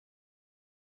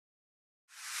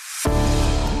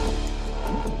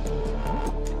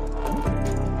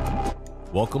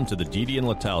Welcome to the Didi and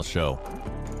Lital Show.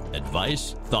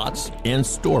 Advice, thoughts, and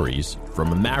stories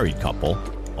from a married couple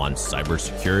on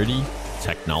cybersecurity,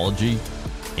 technology,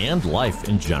 and life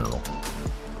in general.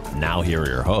 Now here are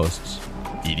your hosts,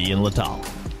 Didi and Lital.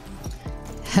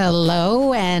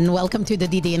 Hello and welcome to the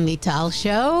Didi and Lital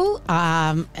Show.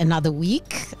 Another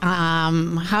week.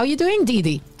 How are you doing,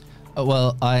 Didi?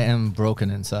 Well, I am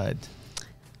broken inside.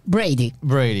 Brady.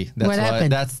 That's what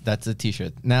happened? That's a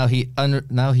T-shirt. Now he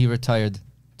retired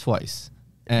twice.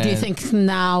 And Do you think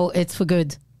now it's for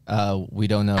good? We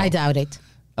don't know. I doubt it.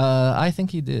 I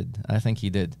think he did. Do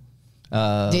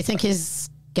you think he's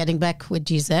getting back with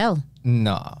Giselle?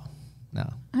 No.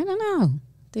 I don't know.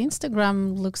 The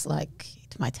Instagram looks like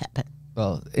it might happen.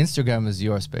 Well, Instagram is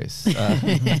your space.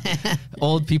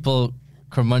 Old people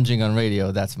curmudgeing on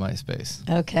radio, that's my space.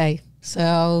 Okay,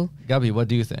 so... Gabi, what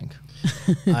do you think?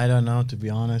 I don't know, to be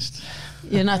honest.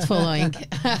 You're not following.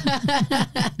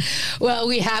 Well,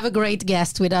 we have a great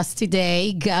guest with us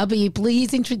today. Gabi,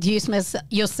 please introduce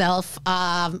yourself.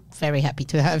 Very happy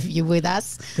to have you with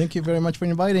us. Thank you very much for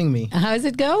inviting me. How's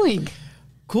it going?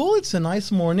 Cool. It's a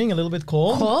nice morning, a little bit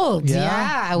cold. Cold,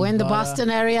 yeah. We're in the Boston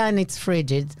area and it's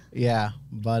frigid. Yeah,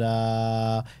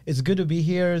 but it's good to be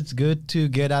here. It's good to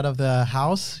get out of the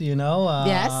house,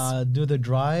 Yes. Do the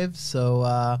drive.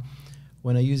 So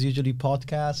when I use usually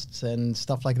podcasts and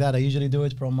stuff like that, I usually do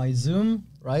it from my Zoom,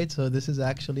 right? So this is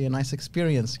actually a nice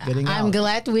experience getting out. I'm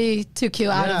glad we took you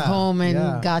out of home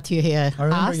and got you here. I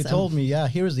remember Awesome. you told me,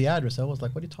 here's the address. I was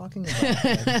like, what are you talking about?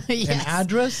 Like, Yes. An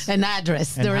address? An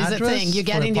address. An There is address a thing. You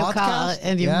get for a in your car podcast?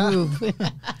 and you move.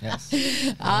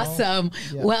 Yes. Awesome.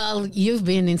 Yeah. Well, you've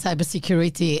been in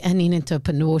cybersecurity and in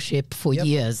entrepreneurship for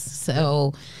years.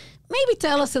 So maybe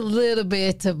tell us a little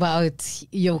bit about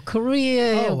your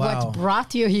career, Oh, wow. what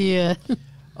brought you here.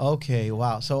 Okay,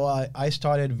 wow. So I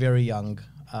started very young.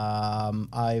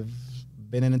 I've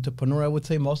been an entrepreneur, I would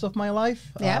say, most of my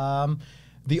life. Yeah.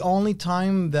 The only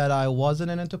time that I wasn't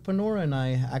an entrepreneur and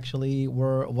I actually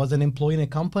was an employee in a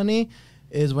company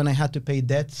is when I had to pay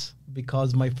debts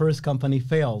because my first company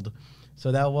failed.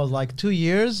 So that was like 2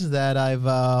 years that I've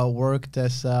worked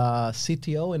as a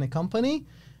CTO in a company,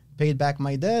 paid back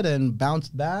my debt and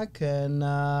bounced back and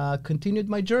continued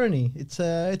my journey. It's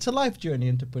a life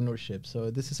journey, entrepreneurship. So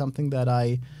this is something that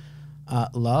I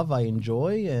love, I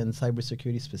enjoy, and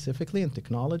cybersecurity specifically and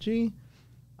technology.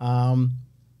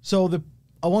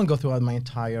 I won't go throughout my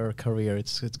entire career.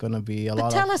 It's going to be a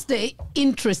lot. Tell us the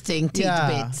interesting tidbits.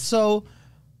 Yeah. So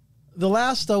the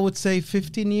last, I would say,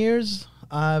 15 years,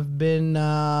 I've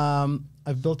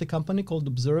built a company called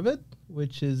Observe It,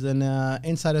 which is an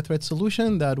insider threat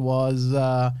solution that was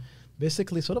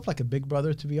basically sort of like a big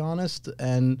brother, to be honest.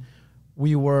 And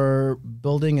we were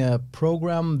building a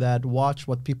program that watched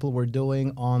what people were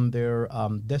doing on their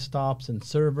desktops and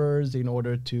servers in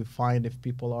order to find if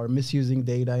people are misusing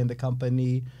data in the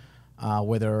company,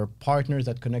 whether partners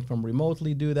that connect from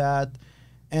remotely do that.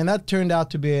 And that turned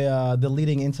out to be the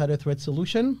leading insider threat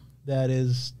solution. That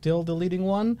is still the leading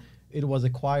one. It was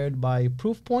acquired by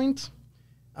Proofpoint.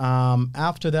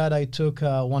 After that, I took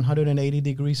a 180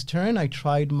 degrees turn. I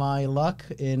tried my luck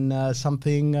in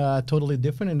something totally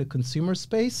different in the consumer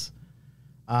space,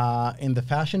 in the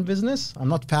fashion business. I'm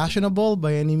not fashionable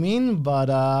by any means, but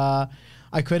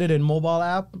I created a mobile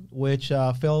app, which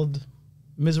failed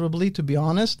miserably, to be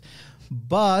honest.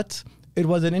 But it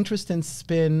was an interesting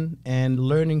spin and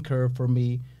learning curve for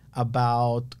me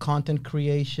about content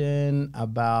creation,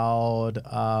 about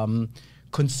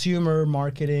consumer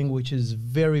marketing, which is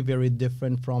very, very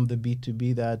different from the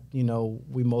B2B that,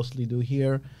 we mostly do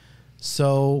here.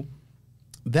 So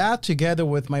that, together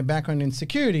with my background in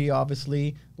security,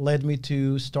 obviously led me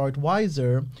to start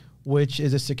Wizer, which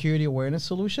is a security awareness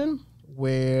solution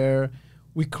where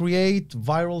we create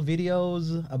viral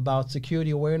videos about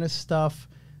security awareness stuff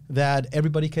that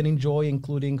everybody can enjoy,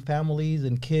 including families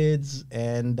and kids.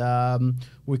 And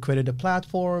we created a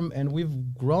platform, and we've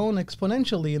grown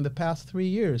exponentially in the past 3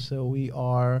 years. So we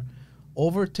are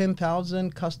over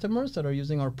 10,000 customers that are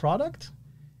using our product.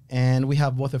 And we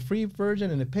have both a free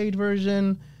version and a paid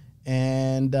version.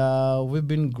 And we've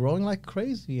been growing like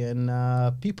crazy. And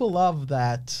people love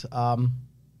that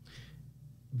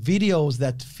videos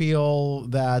that feel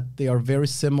that they are very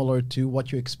similar to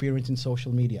what you experience in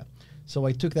social media. So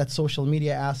I took that social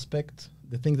media aspect,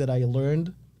 the thing that I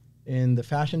learned in the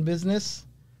fashion business,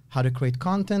 how to create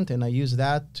content, and I used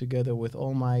that together with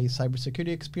all my cybersecurity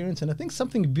experience. And I think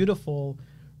something beautiful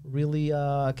really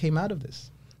came out of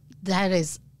this. That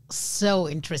is so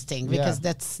interesting because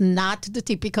that's not the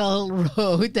typical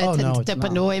road that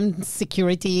entrepreneur and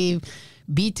security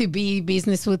B2B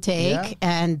business will take. Yeah.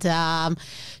 And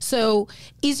so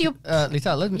is your...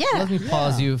 Lital, let me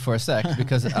pause you for a sec,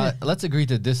 because let's agree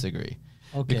to disagree.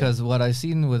 Okay. Because what I've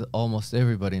seen with almost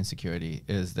everybody in security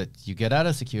is that you get out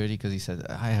of security because you said,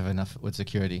 I have enough with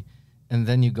security. And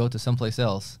then you go to someplace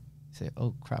else. You say,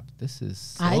 oh, crap, this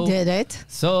is I did it.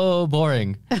 so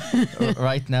boring.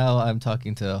 Right now, I'm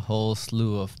talking to a whole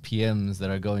slew of PMs that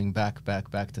are going back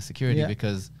to security,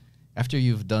 because after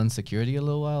you've done security a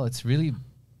little while, it's really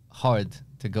hard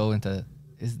to go into,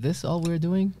 is this all we're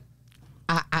doing?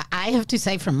 I have to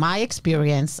say, from my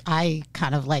experience, I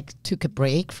kind of like took a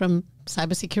break from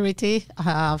cybersecurity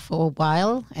for a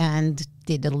while and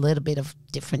did a little bit of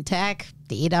different tech,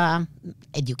 data,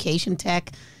 education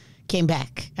tech, came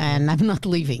back, and I'm not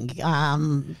leaving.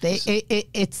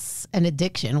 It's an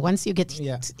addiction. Once you get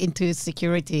into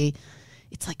security,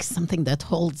 it's like something that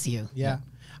holds you. Yeah.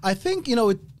 I think,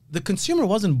 the consumer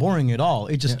wasn't boring at all.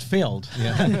 It just failed.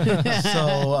 Yeah.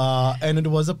 So, and it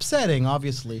was upsetting,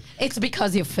 obviously. It's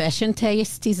because your fashion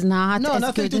taste is not No, as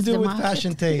nothing good to as do the with market.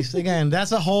 fashion taste. Again,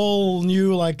 that's a whole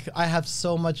new, I have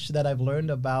so much that I've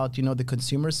learned about, the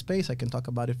consumer space. I can talk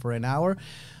about it for an hour.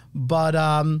 But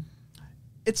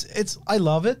it's I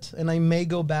love it, and I may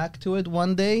go back to it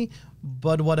one day.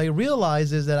 But what I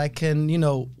realize is that I can,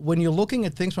 when you're looking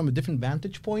at things from a different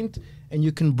vantage point, and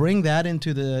you can bring that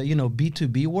into the,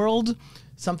 B2B world,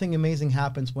 something amazing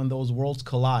happens when those worlds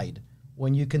collide.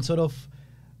 When you can sort of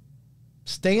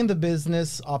stay in the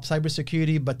business of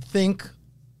cybersecurity, but think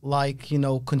like,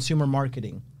 consumer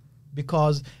marketing.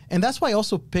 And that's why I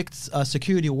also picked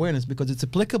security awareness, because it's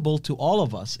applicable to all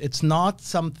of us. It's not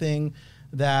something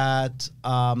that,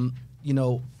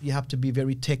 you have to be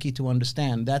very techie to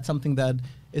understand. That's something that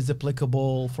is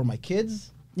applicable for my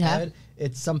kids. Yeah. Right?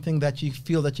 It's something that you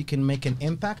feel that you can make an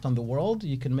impact on the world.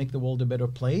 You can make the world a better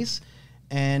place.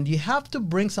 And you have to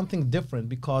bring something different,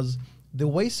 because the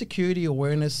way security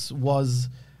awareness was,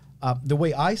 the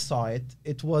way I saw it,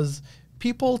 it was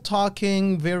people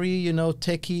talking very,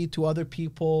 techie to other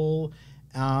people.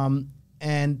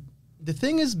 And the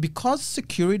thing is, because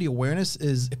security awareness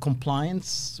is a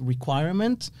compliance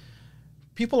requirement,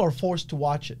 people are forced to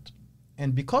watch it.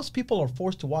 And because people are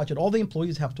forced to watch it, all the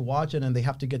employees have to watch it, and they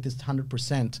have to get this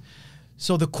 100%.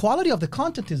 So the quality of the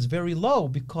content is very low,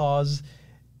 because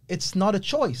it's not a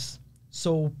choice.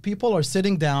 So people are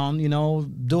sitting down,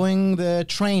 doing the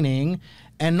training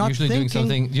and not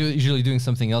usually doing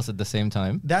something else at the same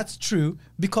time. That's true,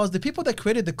 because the people that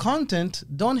created the content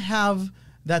don't have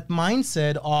that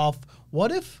mindset of,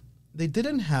 what if they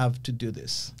didn't have to do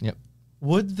this? Yep.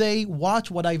 Would they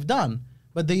watch what I've done?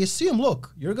 But they assume,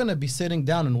 look, you're going to be sitting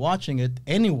down and watching it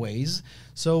anyways,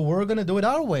 so we're going to do it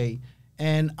our way.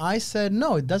 And I said,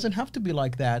 no, it doesn't have to be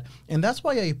like that. And that's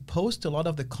why I post a lot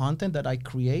of the content that I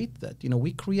create, that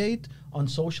we create on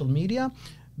social media,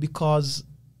 because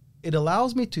it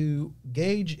allows me to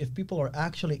gauge if people are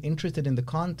actually interested in the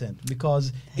content,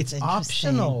 because it's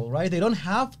optional, right? They don't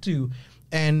have to.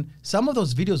 And some of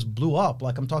those videos blew up.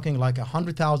 Like, I'm talking like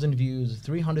 100,000 views,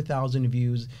 300,000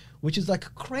 views, which is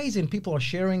like crazy. And people are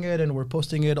sharing it, and we're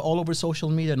posting it all over social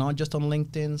media, not just on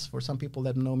LinkedIn. For some people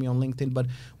that know me on LinkedIn, but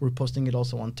we're posting it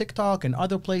also on TikTok and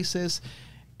other places.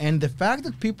 And the fact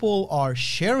that people are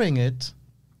sharing it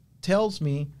tells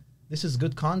me this is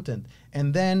good content.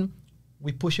 And then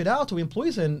we push it out to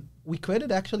employees, and we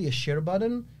created actually a share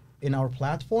button in our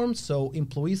platform, so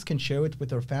employees can share it with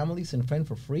their families and friends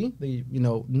for free. They,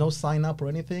 no sign up or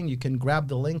anything. You can grab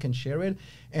the link and share it.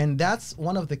 And that's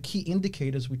one of the key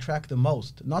indicators we track the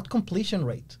most, not completion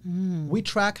rate. We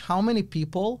track how many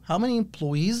people, how many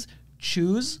employees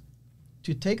choose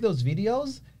to take those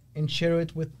videos and share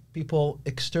it with people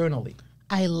externally.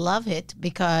 I love it,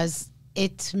 because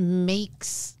it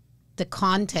makes the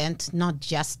content not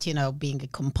just, being a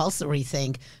compulsory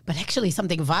thing, but actually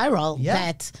something viral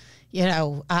that,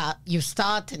 you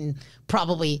start, and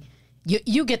probably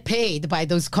you get paid by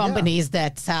those companies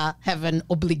that have an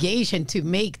obligation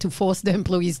to force the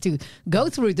employees to go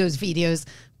through those videos.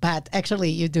 But actually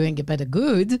you're doing a better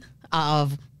good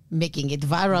of making it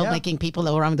viral, making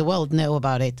people around the world know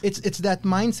about it. It's that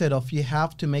mindset of you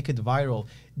have to make it viral.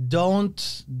 Don't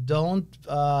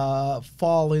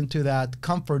fall into that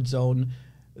comfort zone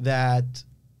that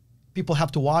people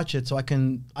have to watch it so I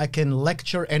can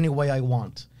lecture any way I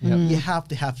want. You have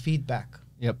to have feedback.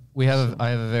 Yep. I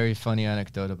have a very funny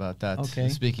anecdote about that. Okay.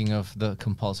 Speaking of the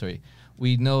compulsory,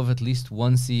 we know of at least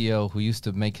one CEO who used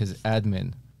to make his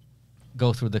admin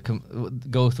go through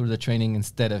the training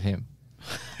instead of him,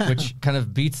 which kind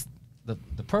of beats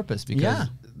the purpose, because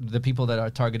the people that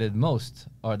are targeted most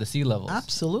are the C-levels.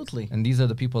 Absolutely. And these are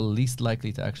the people least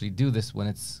likely to actually do this when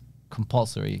it's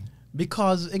compulsory.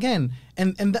 because again,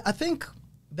 I think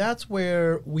that's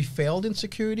where we failed in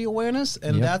security awareness,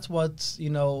 and that's what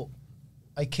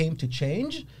I came to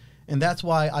change, and that's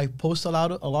why I post a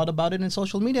lot about it in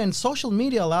social media. And social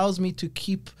media allows me to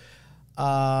keep,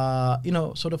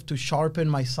 sort of to sharpen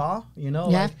my saw,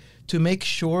 like to make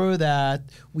sure that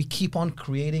we keep on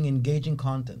creating engaging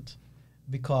content,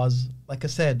 because, like I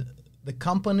said, the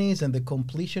companies and the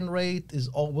completion rate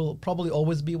will probably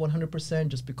always be 100%,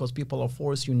 just because people are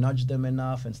forced, you nudge them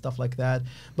enough and stuff like that.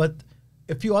 But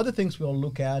a few other things we'll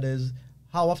look at is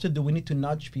how often do we need to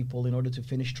nudge people in order to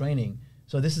finish training.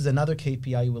 So this is another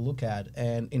KPI we'll look at.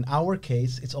 And in our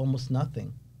case, it's almost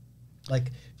nothing.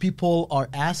 Like, people are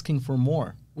asking for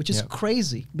more, which is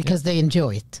crazy. Because they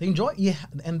enjoy it. They enjoy it,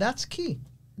 and that's key.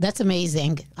 That's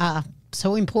amazing.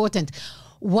 So important.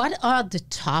 What are the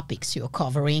topics you're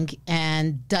covering,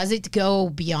 and does it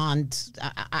go beyond,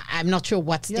 I'm not sure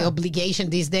what's the obligation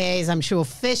these days. I'm sure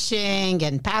phishing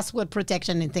and password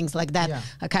protection and things like that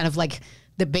are kind of like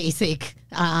the basic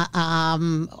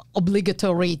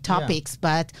obligatory topics.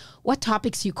 But what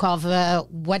topics you cover?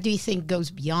 What do you think goes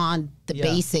beyond the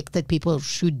basic that people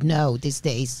should know these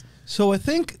days? So I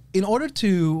think in order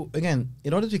to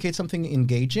create something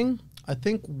engaging, I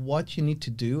think what you need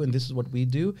to do, and this is what we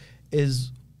do,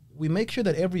 is we make sure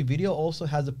that every video also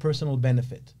has a personal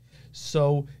benefit.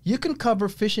 So you can cover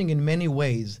phishing in many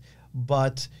ways,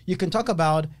 but you can talk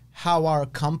about how our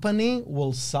company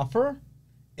will suffer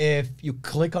if you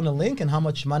click on a link and how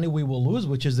much money we will lose,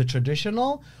 which is the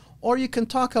traditional. Or you can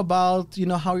talk about,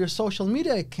 how your social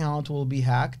media account will be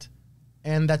hacked,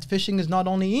 and that phishing is not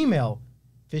only email.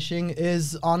 Phishing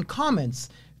is on comments.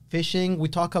 Phishing, we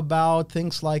talk about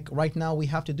things like right now we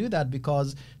have to do that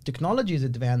because technology is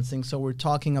advancing. So we're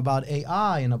talking about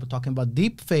AI, and we're talking about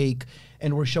deepfake,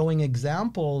 and we're showing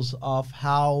examples of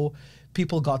how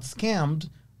people got scammed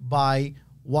by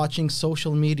watching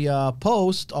social media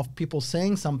posts of people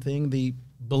saying something. They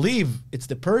believe it's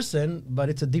the person, but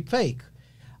it's a deepfake.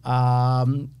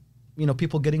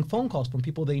 People getting phone calls from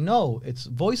people they know. It's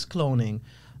voice cloning.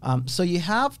 So you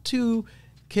have to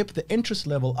keep the interest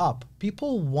level up.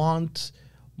 People want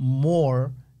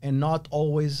more and not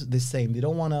always the same. They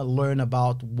don't want to learn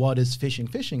about what is phishing.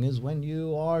 Phishing is when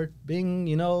you are being,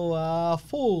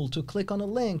 fooled to click on a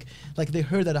link. Like, they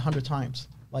heard that 100 times.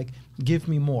 Like, give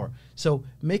me more. So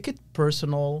make it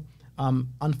personal.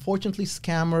 Unfortunately,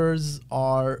 scammers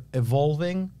are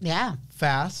evolving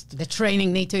fast. The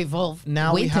training need to evolve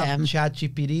now with we have them.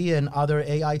 ChatGPT and other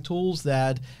AI tools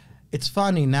that, it's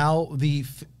funny, now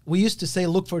we used to say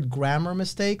look for grammar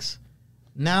mistakes.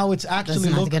 Now it's actually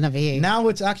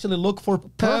look for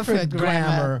perfect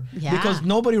grammar because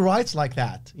nobody writes like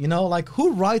that. Like,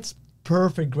 who writes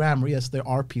perfect grammar? Yes, there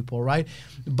are people, right?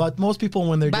 But most people,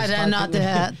 when they're not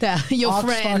your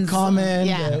friends,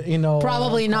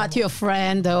 probably not your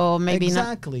friend, or maybe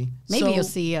exactly. Maybe your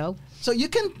CEO. So you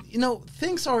can,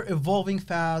 things are evolving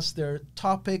fast. There are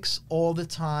topics all the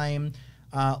time.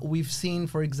 We've seen,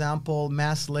 for example,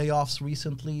 mass layoffs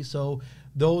recently. So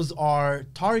those are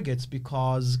targets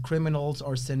because criminals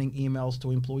are sending emails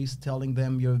to employees telling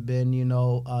them you've been,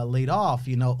 laid off.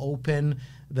 Open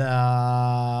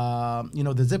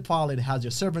the zip file. It has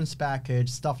your severance package,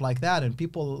 stuff like that. And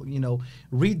people,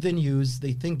 read the news.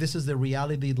 They think this is the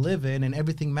reality they live in, and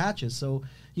everything matches. So,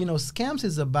 scams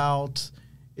is about.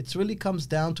 It really comes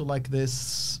down to like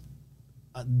this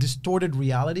distorted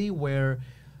reality where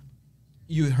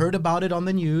you heard about it on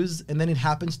the news, and then it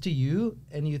happens to you,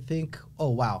 and you think, oh,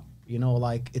 wow,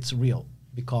 it's real,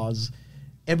 because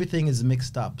everything is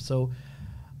mixed up. So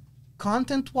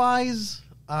content-wise,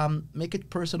 make it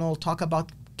personal. Talk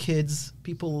about kids.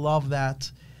 People love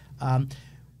that.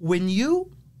 When your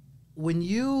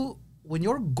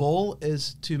goal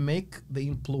is to make the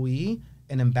employee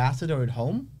an ambassador at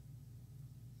home,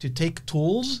 to take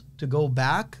tools to go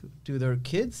back to their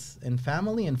kids and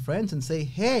family and friends and say,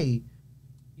 hey,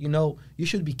 you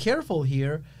should be careful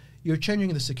here. You're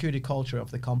changing the security culture of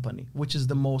the company, which is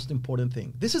the most important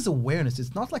thing. This is awareness.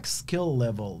 It's not like skill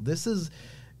level.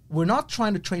 We're not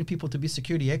trying to train people to be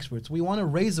security experts. We want to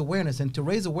raise awareness, and to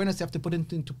raise awareness, you have to put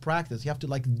it into practice. You have to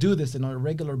do this on a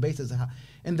regular basis.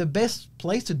 And the best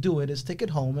place to do it is take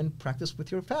it home and practice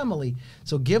with your family.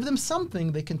 So give them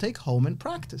something they can take home and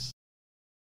practice.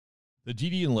 The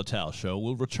Didi and Lital Show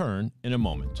will return in a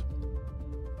moment.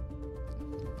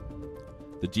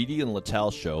 The Didi and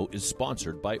Lital Show is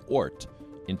sponsored by ORT.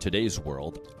 In today's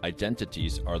world,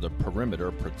 identities are the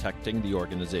perimeter protecting the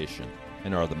organization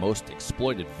and are the most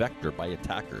exploited vector by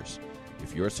attackers.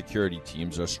 If your security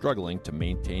teams are struggling to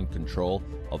maintain control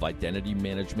of identity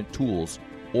management tools,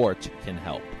 ORT can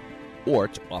help.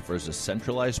 ORT offers a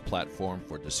centralized platform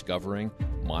for discovering,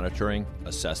 monitoring,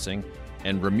 assessing,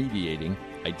 and remediating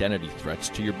identity threats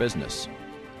to your business.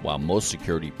 While most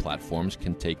security platforms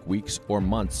can take weeks or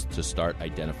months to start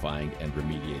identifying and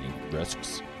remediating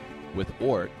risks, with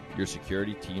ORT, your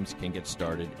security teams can get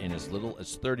started in as little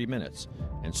as 30 minutes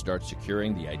and start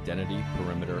securing the identity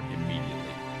perimeter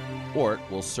immediately. ORT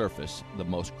will surface the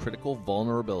most critical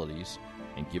vulnerabilities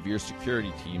and give your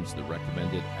security teams the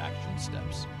recommended action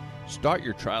steps. Start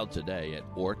your trial today at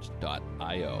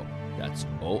ort.io. That's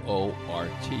OORT.io.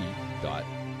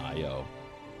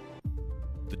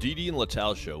 The Didi and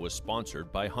Lital Show is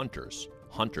sponsored by Hunters.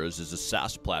 Hunters is a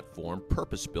SaaS platform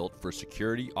purpose-built for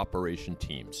security operation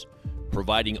teams,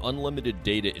 providing unlimited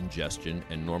data ingestion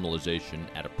and normalization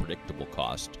at a predictable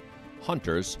cost.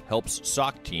 Hunters helps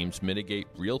SOC teams mitigate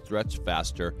real threats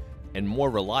faster and more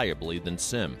reliably than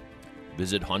SIEM.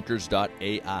 Visit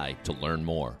hunters.ai to learn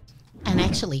more. And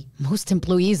actually, most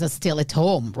employees are still at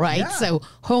home, right? Yeah. So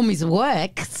home is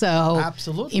work. So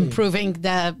Absolutely. improving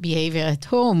the behavior at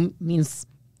home means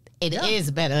it is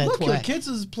better Look, at work. your kids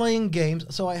is playing games.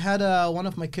 So I had one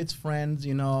of my kids' friends,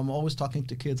 I'm always talking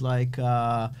to kids like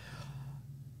I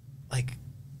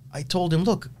told him,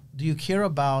 look, do you care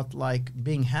about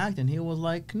being hacked? And he was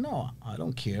like, no, I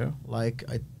don't care.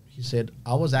 He said,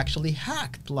 I was actually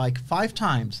hacked 5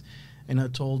 times. And I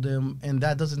told him, and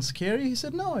that doesn't scare you? He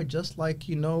said, no, I just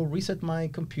reset my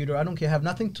computer. I don't care. I have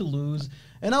nothing to lose.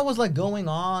 And I was going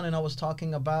on and I was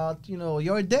talking about,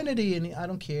 your identity and I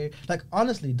don't care.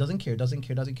 Honestly, doesn't care.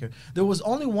 There was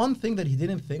only one thing that he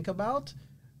didn't think about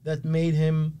that made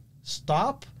him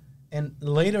stop. And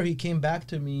later he came back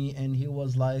to me and he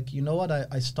was like, you know what?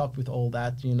 I stopped with all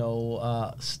that,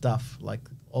 stuff,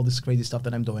 all this crazy stuff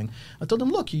that I'm doing. I told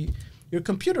him, look, your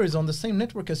computer is on the same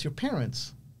network as your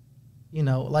parents.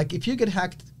 If you get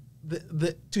hacked,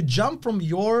 to jump from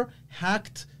your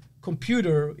hacked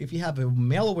computer, if you have a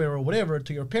malware or whatever,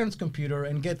 to your parents' computer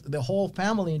and get the whole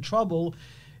family in trouble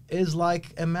is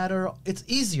it's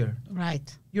easier.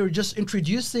 Right. You're just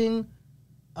introducing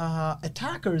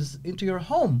attackers into your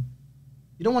home.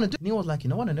 You don't want to do it. And he was like, you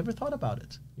know what? I never thought about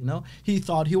it. He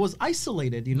thought he was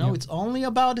isolated. It's only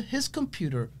about his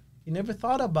computer. He never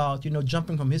thought about,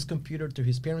 jumping from his computer to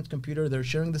his parents' computer. They're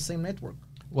sharing the same network.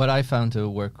 What I found to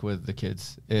work with the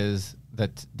kids is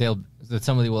that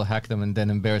somebody will hack them and then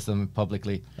embarrass them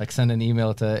publicly, send an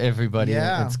email to everybody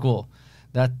at school.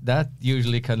 That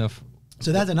usually kind of.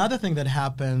 So that's another thing that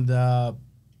happened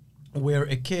where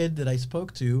a kid that I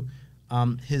spoke to,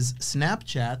 his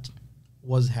Snapchat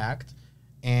was hacked,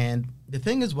 and the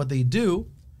thing is, what they do,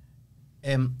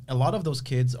 a lot of those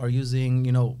kids are using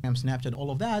Snapchat,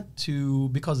 all of that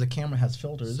because the camera has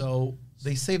filters. So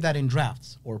they save that in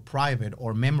drafts or private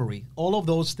or memory. All of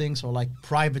those things are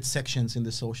private sections in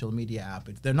the social media app.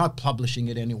 They're not publishing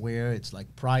it anywhere. It's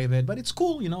private, but it's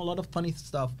cool, a lot of funny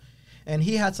stuff. And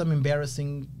he had some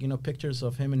embarrassing, pictures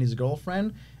of him and his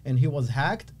girlfriend, and he was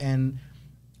hacked. And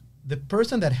the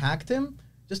person that hacked him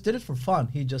just did it for fun.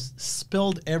 He just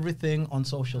spilled everything on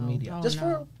social media.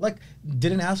 For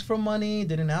didn't ask for money,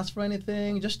 didn't ask for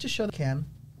anything, just to show the can.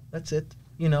 That's it,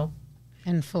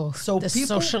 And for the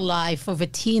social life of a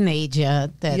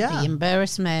teenager, the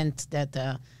embarrassment,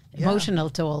 the emotional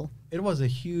toll. It was a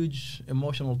huge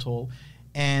emotional toll.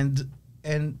 And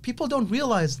people don't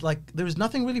realize, there's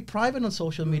nothing really private on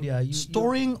social media.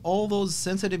 Storing all those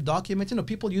sensitive documents,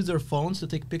 people use their phones to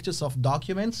take pictures of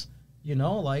documents,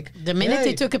 The minute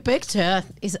you took a picture,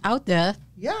 is out there.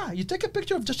 Yeah, you take a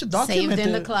picture of just a document. Saved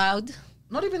in the cloud.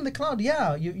 Not even the cloud,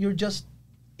 yeah. You're just,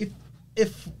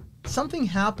 if something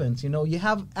happens, you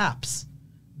have apps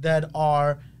that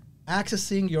are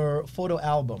accessing your photo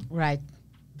album. Right.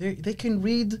 They can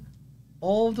read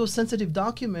all those sensitive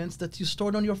documents that you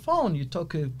stored on your phone. You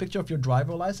took a picture of your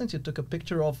driver license. You took a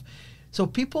picture of... So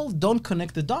people don't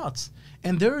connect the dots.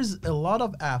 And there's a lot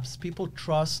of apps. People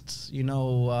trust,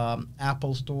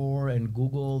 Apple Store and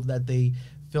Google that they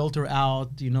filter out,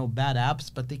 bad apps,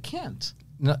 but they can't.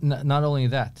 Not only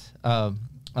that.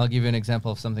 I'll give you an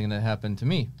example of something that happened to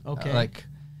me. Okay.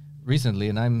 Recently,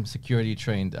 and I'm security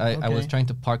trained. I was trying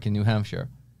to park in New Hampshire,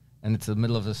 and it's the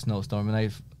middle of a snowstorm, and I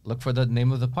look for the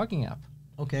name of the parking app.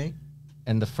 Okay.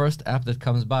 And the first app that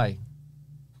comes by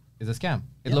is a scam.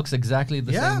 It looks exactly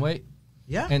the same way.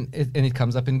 Yeah. And it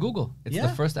comes up in Google. It's the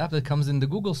first app that comes in the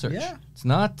Google search. Yeah. It's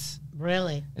not...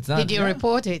 Really? It's not... Did you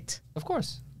report it? Of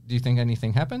course. Do you think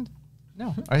anything happened?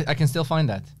 No. I can still find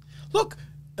that. Look,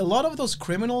 a lot of those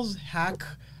criminals hack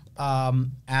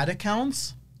ad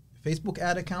accounts, Facebook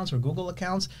ad accounts or Google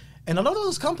accounts, and a lot of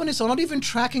those companies are not even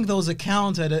tracking those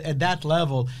accounts at that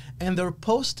level, and they're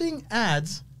posting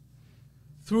ads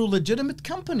through legitimate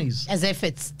companies. As if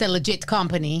it's the legit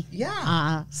company.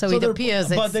 Yeah. So it appears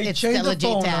but they it's change the the legit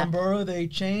phone app. number, they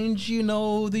change,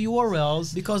 the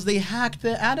URLs because they hacked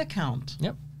the ad account.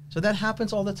 Yep. So that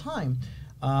happens all the time.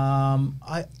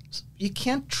 You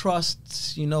can't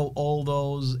trust, all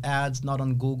those ads not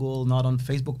on Google, not on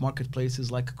Facebook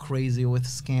marketplaces like crazy with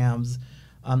scams.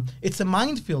 It's a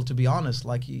minefield, to be honest.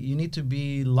 Like you need to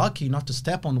be lucky not to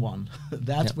step on one.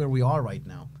 That's where we are right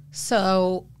now.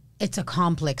 So it's a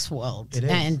complex world. It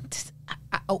is. And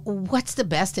what's the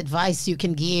best advice you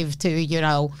can give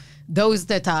to, those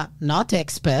that are not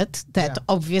expert, that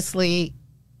obviously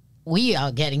we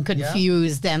are getting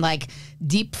confused and like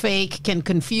deep fake can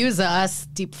confuse us.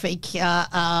 Deep fake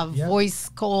voice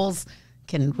calls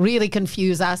can really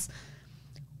confuse us.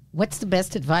 What's the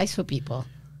best advice for people?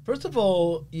 First of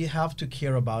all, you have to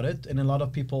care about it, and a lot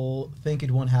of people think it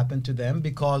won't happen to them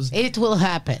because it will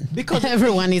happen. Because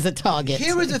everyone is a target.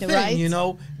 Here is the thing,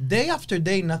 right? Day after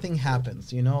day, nothing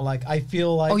happens. Like I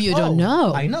feel like you don't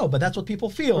know. I know, but that's what people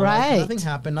feel. Right. Like,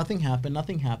 nothing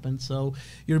happened. So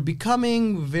you're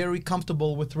becoming very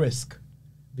comfortable with risk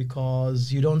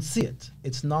because you don't see it.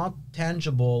 It's not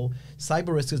tangible.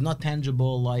 Cyber risk is not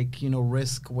tangible like,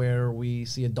 risk where we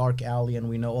see a dark alley and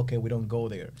we know, okay, we don't go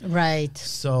there. Right.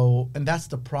 So, and that's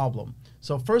the problem.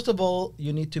 So first of all,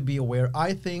 you need to be aware.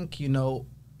 I think, you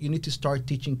need to start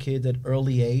teaching kids at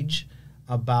early age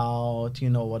about,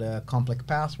 what a complex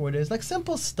password is, like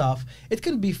simple stuff. It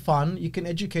can be fun. You can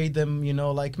educate them,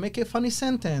 like make a funny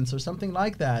sentence or something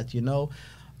like that,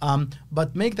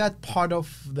 but make that part of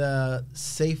the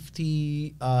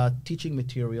safety teaching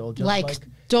material. Just like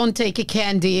don't take a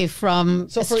candy from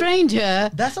a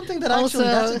stranger. That's something that that's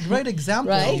a great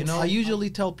example. Right? I usually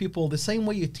tell people the same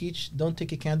way you teach, don't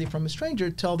take a candy from a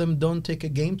stranger. Tell them don't take a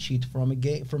game cheat from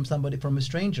a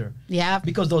stranger. Yeah.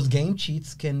 Because those game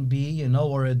cheats can be,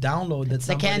 or a download that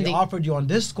somebody offered you on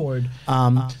Discord.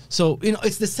 So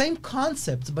it's the same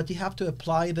concepts, but you have to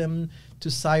apply them to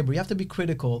cyber. You have to be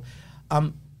critical.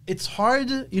 It's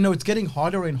hard, it's getting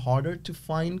harder and harder to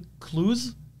find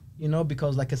clues,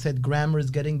 because like I said, grammar is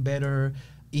getting better,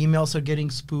 emails are getting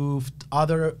spoofed,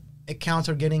 other accounts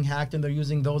are getting hacked and they're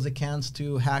using those accounts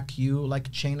to hack you,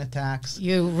 like chain attacks.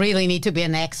 You really need to be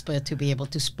an expert to be able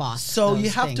to spot So those you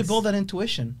have things. to build that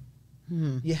intuition.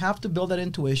 You have to build that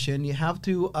intuition. You have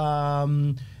to,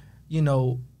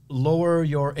 lower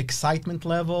your excitement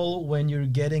level when you're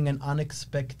getting an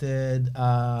unexpected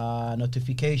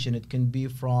notification. It can be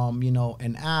from,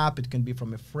 an app, it can be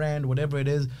from a friend, whatever it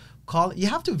is. You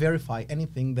have to verify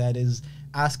anything that is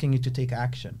asking you to take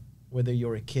action, whether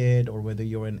you're a kid or whether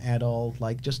you're an adult.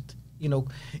 Like just,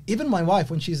 even my wife,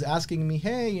 when she's asking me,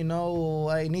 hey,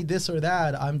 I need this or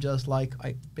that, I'm just like,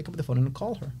 I pick up the phone and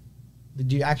call her.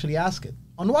 Did you actually ask it?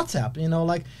 On WhatsApp,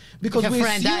 because if a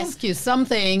friend asks you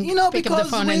something, pick up the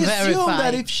phone and verify. Assume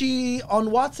that if she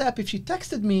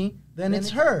texted me, then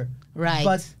it's her. Right.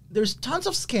 But there's tons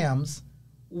of scams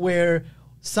where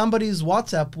somebody's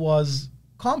WhatsApp was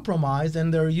compromised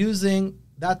and they're using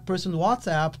that person's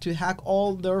WhatsApp to hack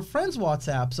all their friends'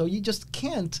 WhatsApp. So you just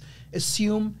can't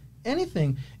assume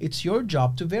anything. It's your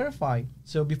job to verify.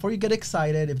 So before you get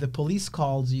excited, if the police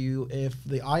calls you, if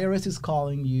the IRS is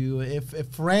calling you, if a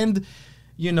friend,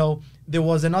 there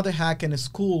was another hack in a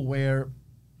school where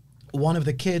one of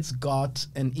the kids got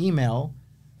an email,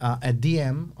 a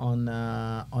DM on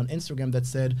Instagram that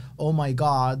said, oh my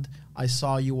God, I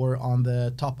saw you were on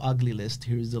the top ugly list.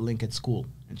 Here's the link at school.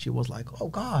 And she was like, oh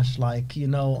gosh,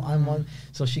 I'm on.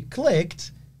 So she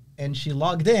clicked and she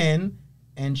logged in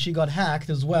and she got hacked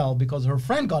as well because her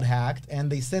friend got hacked and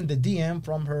they sent the DM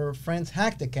from her friend's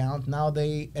hacked account. Now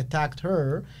they attacked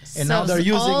her and now they're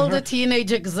using all her. the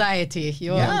teenage anxiety.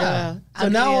 So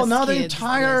now the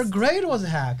entire grade was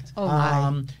hacked. Oh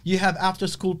my. You have after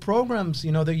school programs,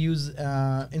 they use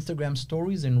Instagram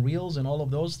stories and reels and all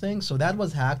of those things. So that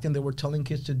was hacked and they were telling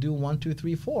kids to do 1, 2,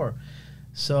 3, 4.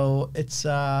 So it's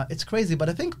crazy. But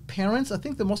I think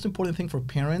the most important thing for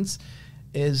parents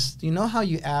is, how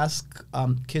you ask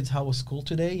kids how was school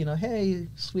today? Hey,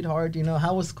 sweetheart,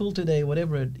 how was school today?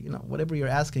 Whatever you're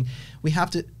asking. We have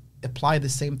to apply the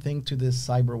same thing to this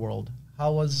cyber world.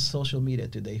 How was social media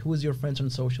today? Who is your friends on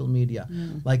social media?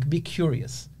 Like, be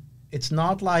curious. It's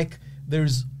not like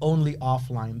there's only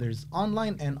offline. There's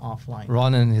online and offline.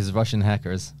 Ron and his Russian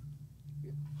hackers.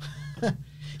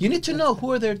 You need to know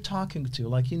who they're talking to.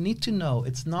 Like, you need to know.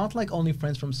 It's not like only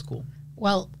friends from school.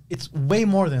 Well, it's way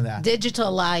more than that.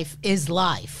 Digital life is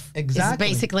life. Exactly.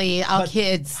 It's basically our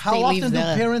kids. How often do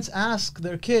parents ask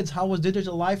their kids, how was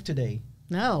digital life today?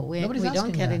 No, we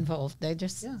don't get involved. They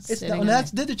just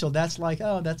that's digital. That's like,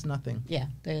 oh, that's nothing. Yeah,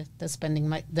 they're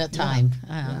spending their time.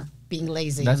 being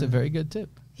lazy. That's a very good tip.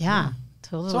 Yeah,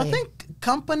 totally. So I think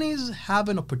companies have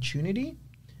an opportunity,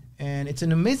 and it's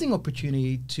an amazing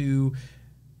opportunity to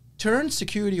turn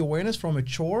security awareness from a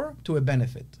chore to a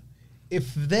benefit.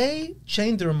 If they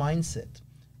change their mindset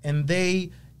and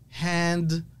they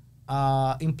hand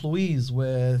employees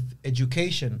with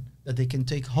education that they can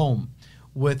take home,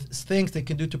 with things they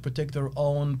can do to protect their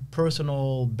own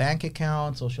personal bank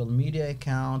account, social media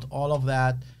account, all of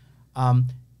that,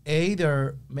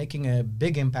 they're making a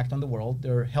big impact on the world.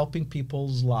 They're helping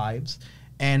people's lives.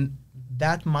 And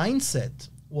that mindset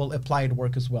will apply at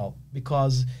work as well,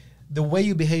 because the way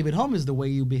you behave at home is the way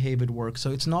you behave at work.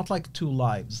 So it's not like two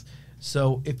lives.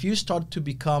 So if you start to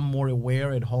become more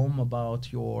aware at home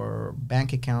about your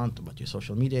bank account, about your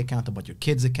social media account, about your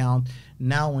kids' account,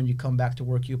 now when you come back to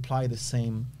work, you apply the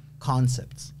same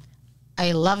concepts.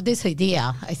 I love this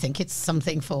idea. I think it's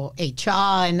something for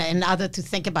HR and other to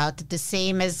think about. The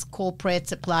same as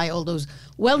corporates apply all those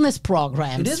wellness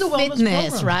programs. It is a wellness fitness,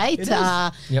 program. right? It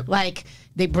is. Yep. Like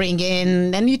they bring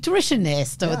in a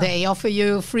nutritionist, or they offer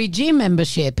you free gym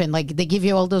membership, and like they give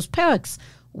you all those perks.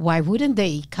 Why wouldn't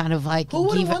they kind of like Who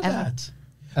wouldn't give want that?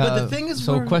 But the thing is,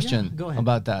 so question go ahead.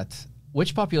 about that.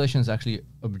 Which populations actually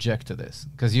object to this?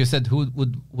 Because you said who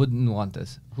wouldn't want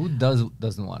this? Who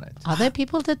doesn't want it? Are there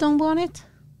people that don't want it?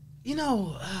 You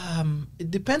know,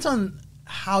 it depends on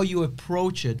how you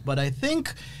approach it. But I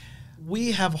think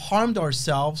we have harmed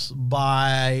ourselves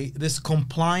by this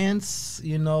compliance,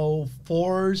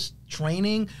 forced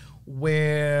training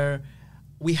where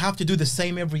we have to do the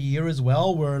same every year as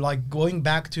well. We're like going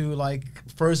back to like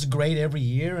first grade every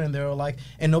year, and they're like,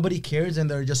 and nobody cares, and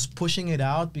they're just pushing it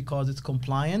out because it's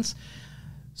compliance.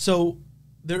 So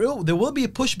there will be a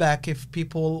pushback if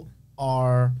people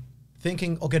are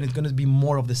thinking, okay, it's going to be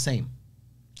more of the same.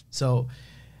 So,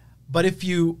 but if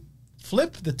you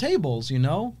flip the tables, you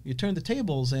turn the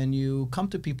tables and you come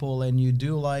to people and you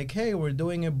do like, hey, we're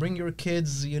doing a bring your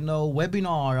kids,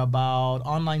 webinar about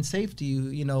online safety.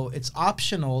 It's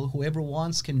optional. Whoever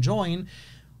wants can join.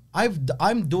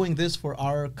 I'm doing this for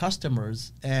our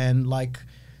customers, and like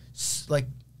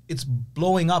it's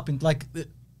blowing up. And like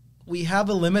we have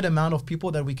a limited amount of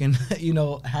people that we can,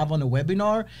 have on a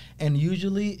webinar, and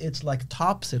usually it's like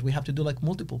tops it. We have to do like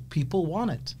multiple. People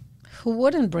want it. Who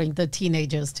wouldn't bring the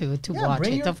teenagers to watch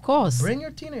it? Of course. Bring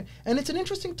your teenager. And it's an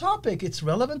interesting topic. It's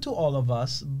relevant to all of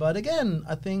us. But again,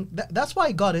 I think that's why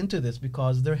I got into this,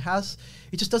 because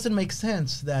it just doesn't make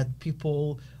sense that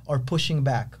people are pushing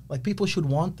back. Like, people should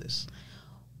want this.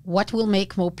 What will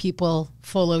make more people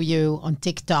follow you on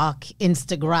TikTok,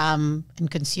 Instagram,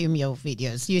 and consume your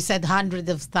videos? You said hundreds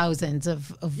of thousands of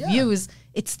views.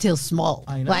 It's still small.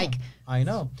 I know. I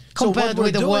know. Compared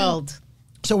with the world.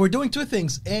 So we're doing two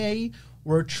things.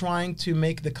 We're trying to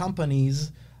make the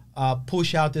companies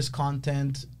push out this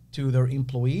content to their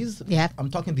employees. Yeah.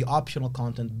 I'm talking the optional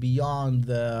content beyond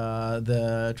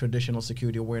the traditional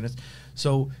security awareness.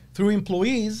 So through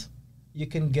employees, you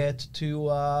can get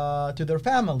to their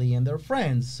family and their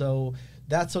friends. So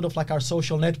that's sort of like our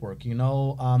social network,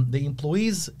 the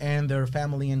employees and their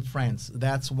family and friends.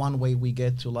 That's one way we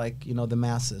get to the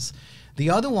masses. The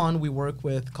other one, we work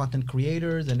with content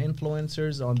creators and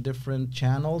influencers on different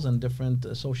channels and different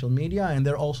social media, and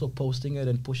they're also posting it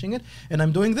and pushing it. And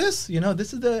I'm doing this,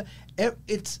 this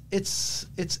is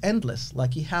it's endless.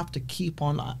 Like, you have to keep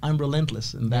on. I'm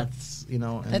relentless, and that's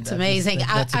and that's amazing.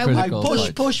 That's I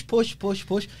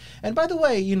push. And by the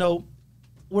way,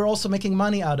 we're also making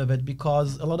money out of it,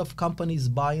 because a lot of companies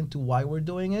buy into why we're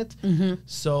doing it. Mm-hmm.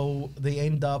 So they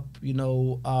end up,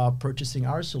 purchasing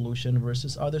our solution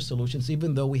versus other solutions.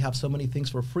 Even though we have so many things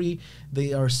for free,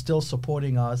 they are still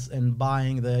supporting us and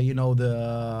buying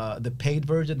the paid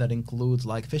version that includes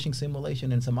like phishing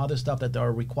simulation and some other stuff that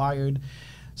are required.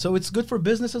 So it's good for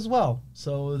business as well.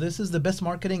 So this is the best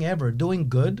marketing ever. Doing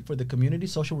good for the community,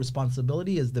 social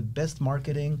responsibility, is the best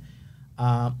marketing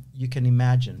you can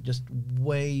imagine. Just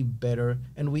way better.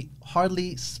 And we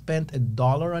hardly spent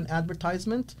 $1 on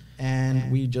advertisement,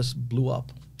 and we just blew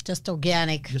up. Just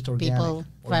organic. People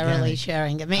virally Organic.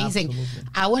 sharing. Amazing. Absolutely.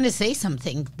 I want to say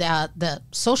something. The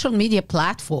social media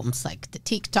platforms like the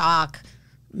TikTok,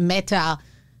 Meta,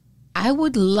 I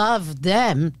would love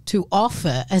them to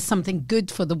offer as something good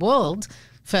for the world.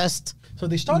 First, so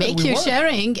they started, make your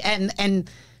sharing and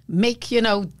make,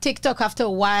 TikTok after a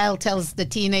while tells the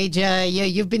teenager,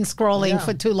 you've been scrolling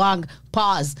for too long,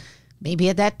 pause. Maybe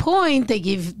at that point they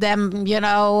give them,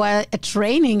 a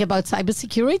training about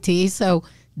cybersecurity, so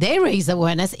they raise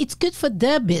awareness. It's good for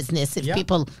their business if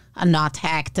people are not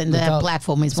hacked and the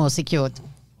platform is more secured.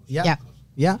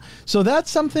 Yeah. So that's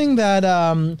something that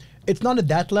It's not at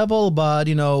that level, but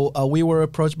we were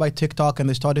approached by TikTok, and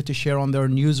they started to share on their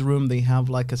newsroom. They have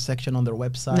like a section on their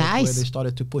website Nice. where they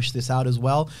started to push this out as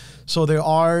well. So they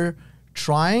are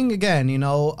trying again,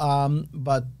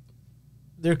 but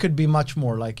there could be much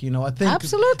more. Like, I think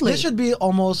Absolutely. this should be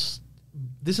almost.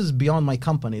 This is beyond my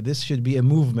company. This should be a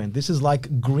movement. This is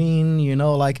like green,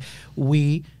 like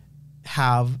we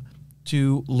have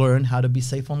to learn how to be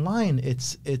safe online.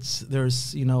 There's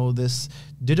this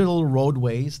digital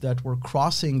roadways that we're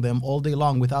crossing them all day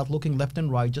long without looking left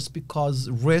and right, just because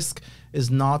risk is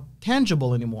not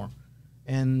tangible anymore,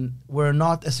 and we're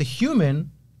not, as a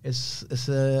human, as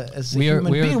a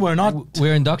human being,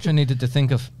 we're indoctrinated to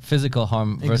think of physical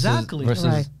harm versus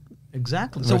Right.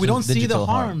 Exactly. So we don't see the digital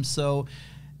harm. harm. So,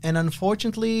 and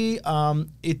unfortunately,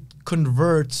 it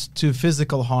converts to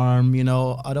physical harm. I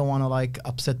don't want to like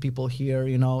upset people here,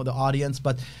 the audience,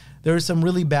 but there are some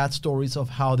really bad stories of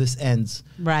how this ends.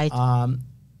 Right.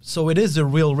 So it is a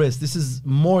real risk. This is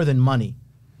more than money.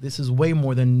 This is way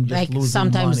more than just Like losing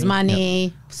sometimes money.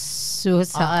 money,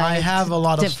 suicide. I have a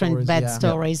lot of different stories, bad yeah.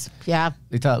 stories. Yeah.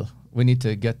 Lital, we need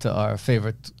to get to our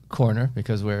favorite corner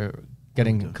because we're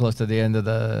getting close to the end of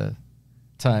the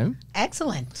time.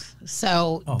 Excellent.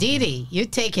 So, Didi, you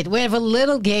take it. We have a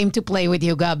little game to play with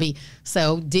you, Gabi.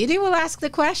 So, Didi will ask the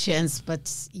questions,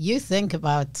 but you think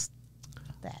about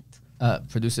that.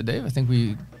 Producer Dave, I think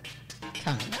we...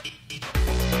 Come on.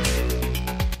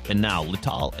 And now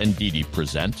Lital and Didi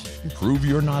present Prove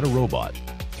You're Not a Robot.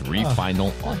 3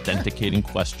 final authenticating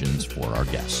questions for our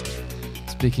guest.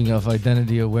 Speaking of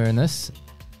identity awareness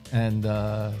and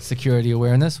security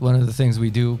awareness, one of the things we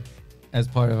do as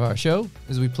part of our show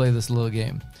is we play this little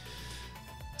game.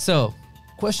 So,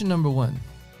 question number 1.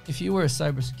 If you were a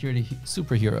cybersecurity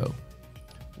superhero,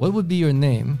 what would be your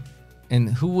name and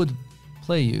who would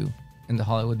play you in the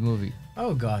Hollywood movie?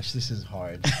 Oh gosh, this is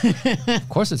hard. Of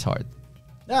course it's hard.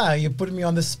 You put me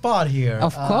on the spot here.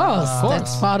 Of course.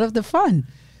 That's part of the fun.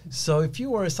 So if you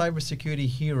were a cybersecurity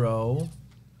hero,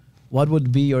 what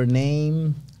would be your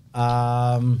name?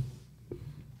 Oh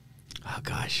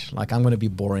gosh, like I'm going to be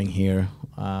boring here.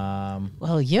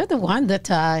 Well, you're the one that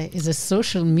is a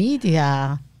social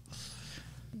media.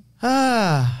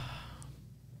 Okay,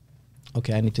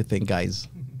 I need to think, guys.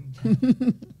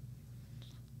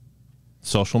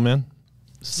 Social man?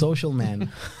 Social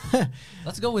man.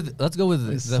 Let's go with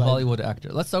the Hollywood actor.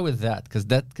 Let's start with that because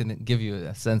that can give you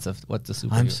a sense of what the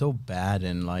superhero. I'm so bad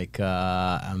in like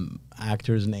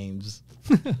actors' names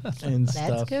and That's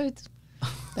stuff. good.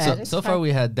 So far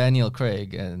we had Daniel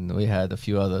Craig and we had a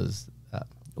few others.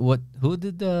 Who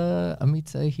did Amit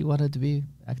say he wanted to be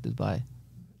acted by?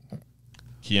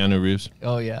 Keanu Reeves?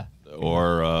 Oh yeah.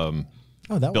 Or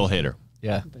that Bill was Hader?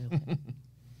 Yeah.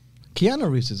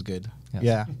 Keanu Reeves is good. Yes.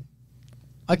 Yeah.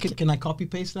 Can I copy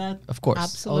paste that? Of course.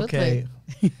 Absolutely. Okay.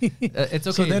 It's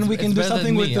okay. So then we can it's do better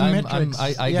something than with me. the I'm- metrics.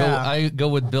 I go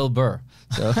with Bill Burr.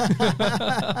 So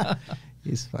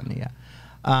He's funny, yeah.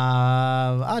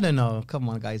 I don't know. Come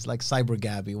on, guys. Like Cyber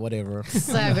Gabby, whatever.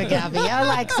 Cyber Gabi. I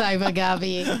like Cyber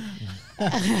Gabi.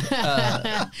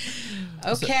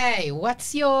 Okay,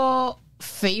 what's your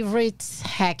favorite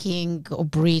hacking or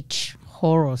breach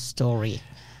horror story?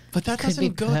 But that Could be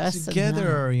doesn't go personal.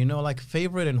 together, like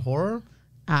favorite and horror.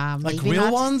 Like Maybe real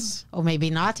not, ones. or maybe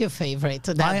not your favorite.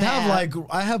 I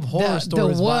have horror the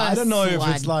stories, but I don't know worst if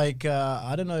it's one. like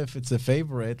I don't know if it's a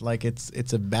favorite. Like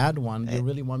it's a bad one. Do you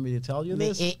really want me to tell you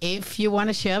this? If you want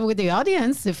to share with the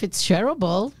audience, if it's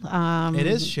shareable. It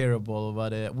is shareable,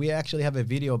 but we actually have a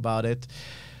video about it.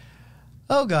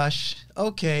 Oh gosh.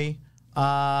 Okay.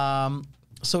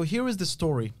 So here is the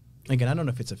story. Again, I don't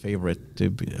know if it's a favorite,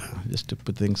 just to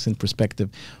put things in perspective.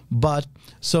 But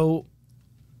so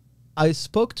I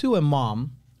spoke to a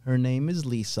mom. Her name is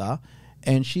Lisa,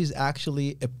 and she's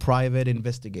actually a private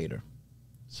investigator.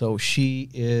 So she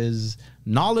is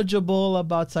knowledgeable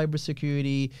about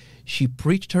cybersecurity. She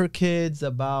preached her kids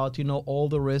about, all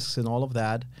the risks and all of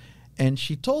that. And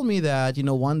she told me that,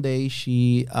 one day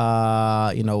she, 7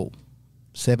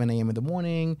 a.m. in the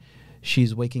morning,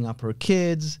 she's waking up her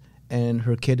kids, and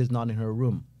her kid is not in her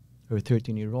room. Her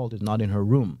 13-year-old is not in her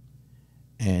room.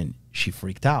 And she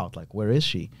freaked out, like, where is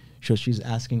she? So she's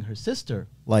asking her sister,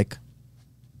 like,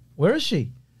 where is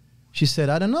she? She said,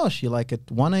 I don't know. She, like,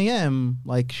 at 1 a.m.,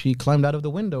 like, she climbed out of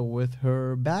the window with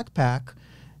her backpack,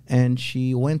 and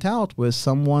she went out with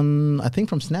someone, I think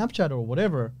from Snapchat or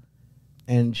whatever.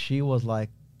 And she was like,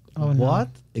 Oh, no. what?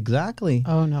 Exactly.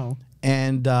 Oh, no.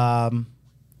 And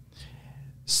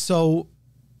so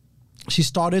she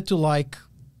started to like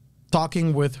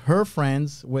talking with her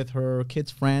friends, with her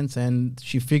kids' friends, and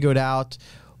she figured out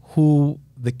who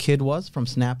the kid was from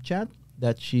Snapchat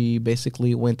that she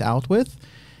basically went out with.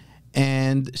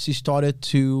 And she started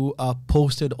to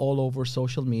post it all over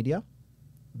social media,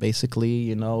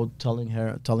 basically,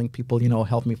 telling people,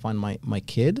 help me find my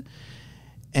kid.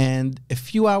 And a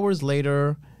few hours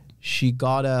later, she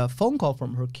got a phone call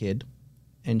from her kid,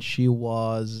 and she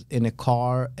was in a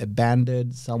car,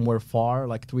 abandoned somewhere far,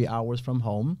 like 3 hours from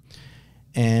home.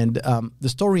 And the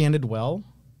story ended well,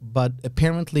 but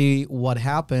apparently what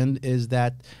happened is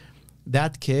that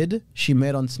kid she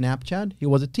met on Snapchat, he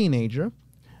was a teenager.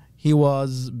 He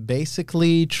was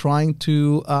basically trying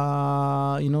to,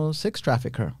 sex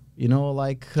traffic her. Oh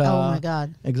my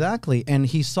God. Exactly. And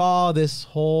he saw this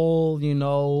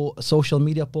whole, social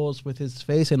media post with his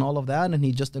face and all of that, and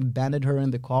he just abandoned her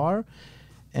in the car,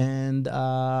 and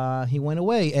he went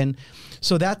away. And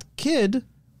so that kid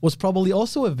was probably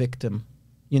also a victim.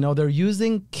 They're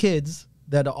using kids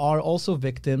that are also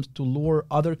victims to lure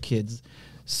other kids.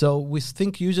 So we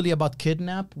think usually about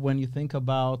kidnap when you think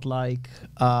about a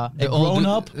grown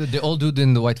up. The old dude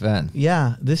in the white van.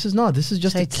 Yeah, this is not. This is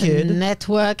just a kid. A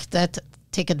network that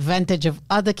take advantage of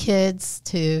other kids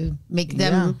to make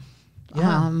them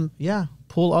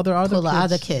pull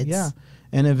other kids. Yeah.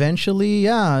 And eventually,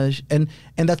 and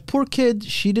that poor kid,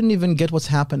 she didn't even get what's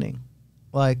happening.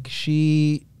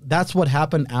 That's what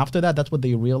happened after that. That's what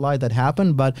they realized that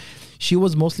happened. But she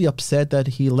was mostly upset that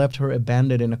he left her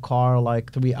abandoned in a car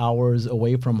 3 hours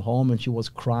away from home, and she was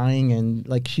crying, and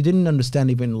she didn't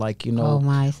understand even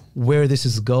where this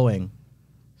is going.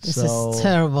 This is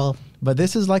terrible. But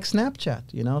this is like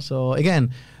Snapchat, So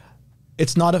again,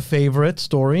 it's not a favorite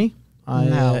story.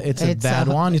 It's a bad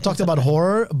one. You talked about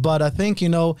horror, but I think,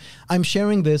 I'm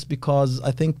sharing this because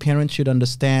I think parents should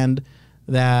understand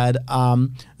that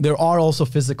there are also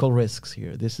physical risks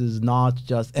here. This is not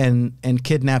just, and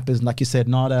kidnap is, like you said,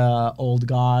 not a old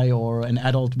guy or an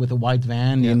adult with a white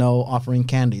van, offering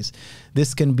candies.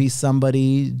 This can be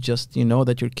somebody just,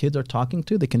 that your kids are talking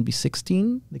to. They can be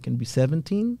 16, they can be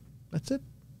 17. That's it.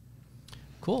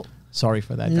 Cool. Sorry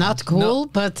for that. Not cool, no.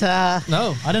 But...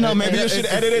 no. I don't know. Maybe you should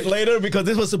edit it later because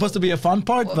this was supposed to be a fun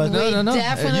part. But no.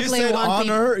 You said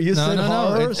honor. You said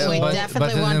horror. We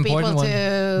definitely want people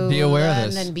to be aware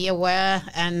of this. And be aware.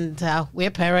 And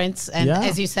we're parents. And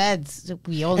as you said, we all need to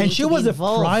be involved. And she was a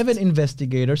private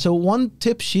investigator. So one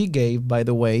tip she gave, by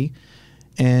the way,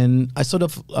 and I sort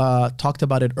of talked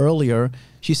about it earlier.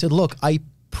 She said, look, I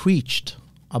preached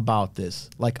about this.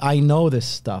 I know this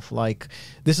stuff.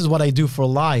 This is what I do for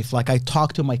life. I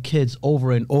talk to my kids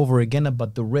over and over again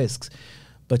about the risks.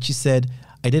 But she said,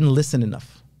 I didn't listen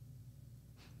enough.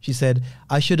 She said,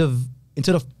 I should have,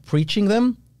 instead of preaching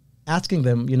them, asking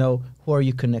them, who are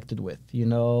you connected with?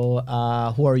 Who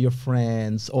are your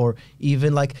friends? Or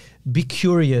even be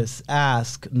curious,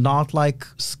 ask, not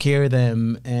scare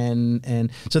them.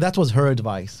 And so that was her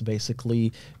advice,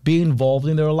 basically. Be involved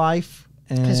in their life.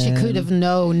 Because she could have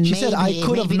known. She said, I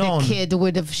could have known. The kid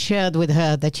would have shared with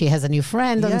her that she has a new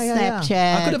friend on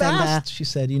Snapchat. I could have asked, she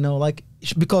said,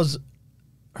 because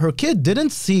her kid didn't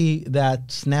see that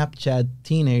Snapchat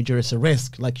teenager as a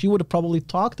risk. She would have probably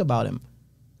talked about him.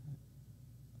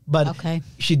 But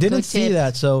she didn't see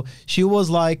that. So she was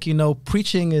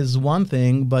preaching is one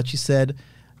thing, but she said,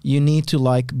 you need to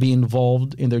be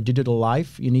involved in their digital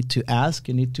life. You need to ask.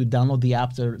 You need to download the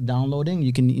apps they're downloading.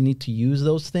 You need to use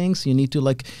those things. You need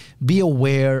to be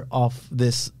aware of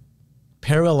this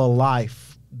parallel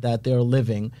life that they're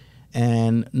living,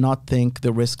 and not think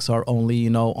the risks are only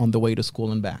on the way to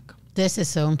school and back. This is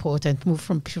so important. Move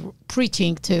from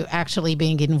preaching to actually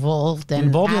being involved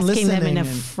and asking them in a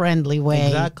friendly way.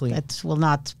 Exactly. That will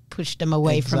not push them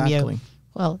away from you.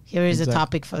 Well, here is a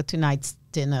topic for tonight's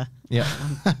dinner. Yeah.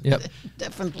 Yep.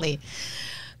 Definitely.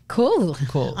 Cool.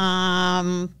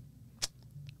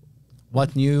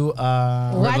 What new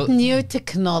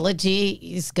technology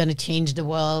is going to change the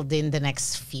world in the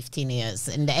next 15 years?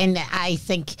 And I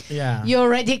think you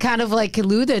already kind of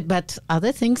alluded, but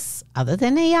other things other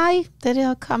than AI that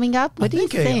are coming up? What do you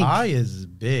think? AI is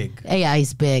big. AI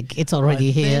is big. It's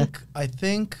already here. I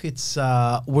think it's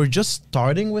we're just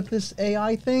starting with this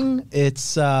AI thing.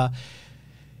 It's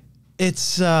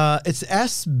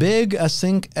as big as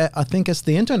I think as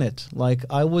the internet.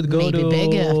 I would go maybe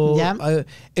bigger. Yeah.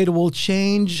 It will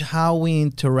change how we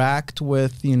interact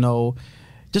with,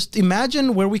 just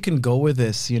imagine where we can go with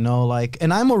this, and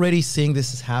I'm already seeing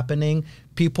this is happening.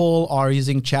 People are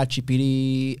using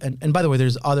ChatGPT, and by the way,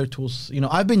 there's other tools.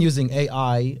 I've been using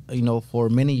AI, for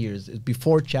many years.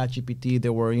 Before ChatGPT,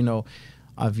 there were,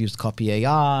 I've used Copy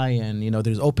AI, and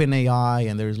there's OpenAI,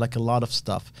 and there's a lot of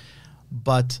stuff,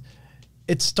 but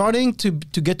it's starting to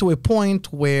get to a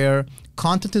point where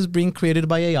content is being created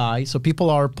by AI. So people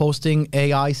are posting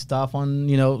AI stuff on,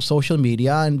 social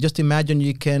media. And just imagine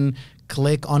you can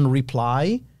click on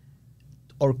reply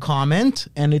or comment,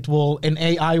 and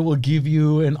AI will give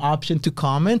you an option to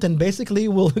comment, and basically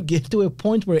we'll get to a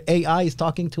point where AI is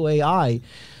talking to AI.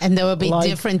 And there will be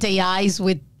different AIs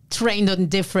trained on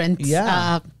different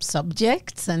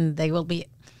subjects, and they will be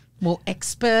more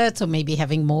experts or maybe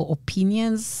having more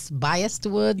opinions biased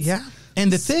towards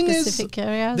and specific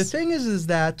areas. The thing is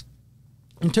that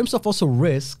in terms of also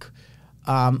risk,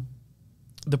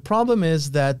 the problem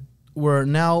is that we're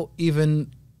now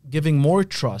even giving more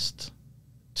trust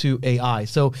to AI.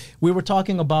 So we were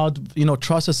talking about,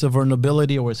 trust as a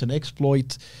vulnerability or as an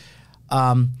exploit.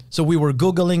 So we were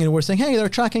Googling and we're saying, hey,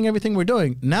 they're tracking everything we're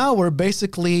doing. Now we're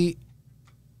basically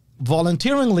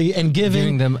voluntarily and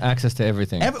giving them access to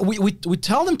everything. We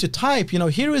tell them to type,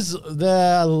 here is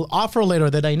the offer letter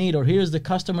that I need, or here's the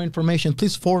customer information.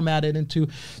 Please format it into.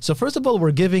 So first of all,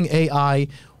 we're giving AI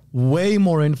way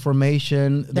more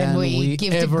information than we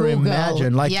ever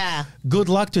imagined. Good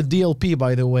luck to DLP,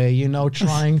 by the way,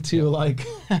 trying to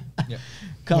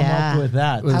come up with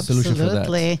that. With a solution for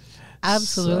that.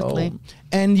 Absolutely. So,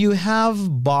 and you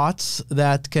have bots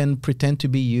that can pretend to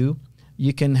be you.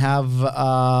 You can have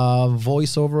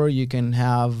voiceover. You can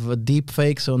have deep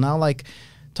fake. So now,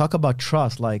 talk about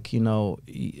trust.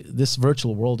 This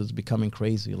virtual world is becoming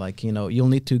crazy. You'll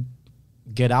need to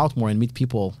get out more and meet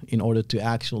people in order to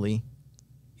actually,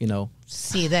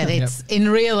 see that it's in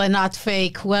real and not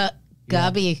fake. Well,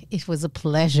 Gabi, it was a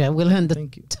pleasure. We learned a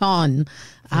ton.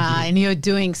 And you're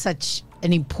doing such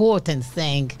an important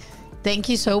thing. Thank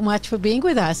you so much for being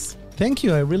with us. Thank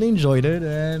you. I really enjoyed it,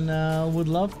 and would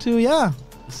love to,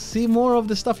 see more of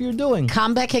the stuff you're doing.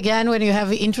 Come back again when you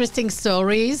have interesting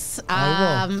stories.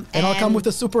 I will. And I'll come with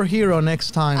a superhero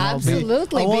next time.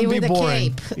 Absolutely. I won't be be with boring. a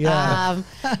cape. Yeah.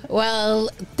 Well,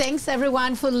 thanks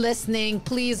everyone for listening.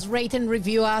 Please rate and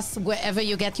review us wherever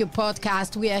you get your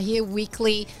podcast. We are here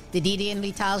weekly, the Didi and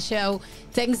Lital Show.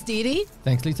 Thanks, Didi.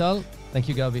 Thanks, Lital. Thank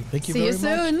you, Gabi. Thank you See very much. See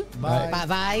you soon. Bye.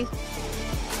 Bye-bye.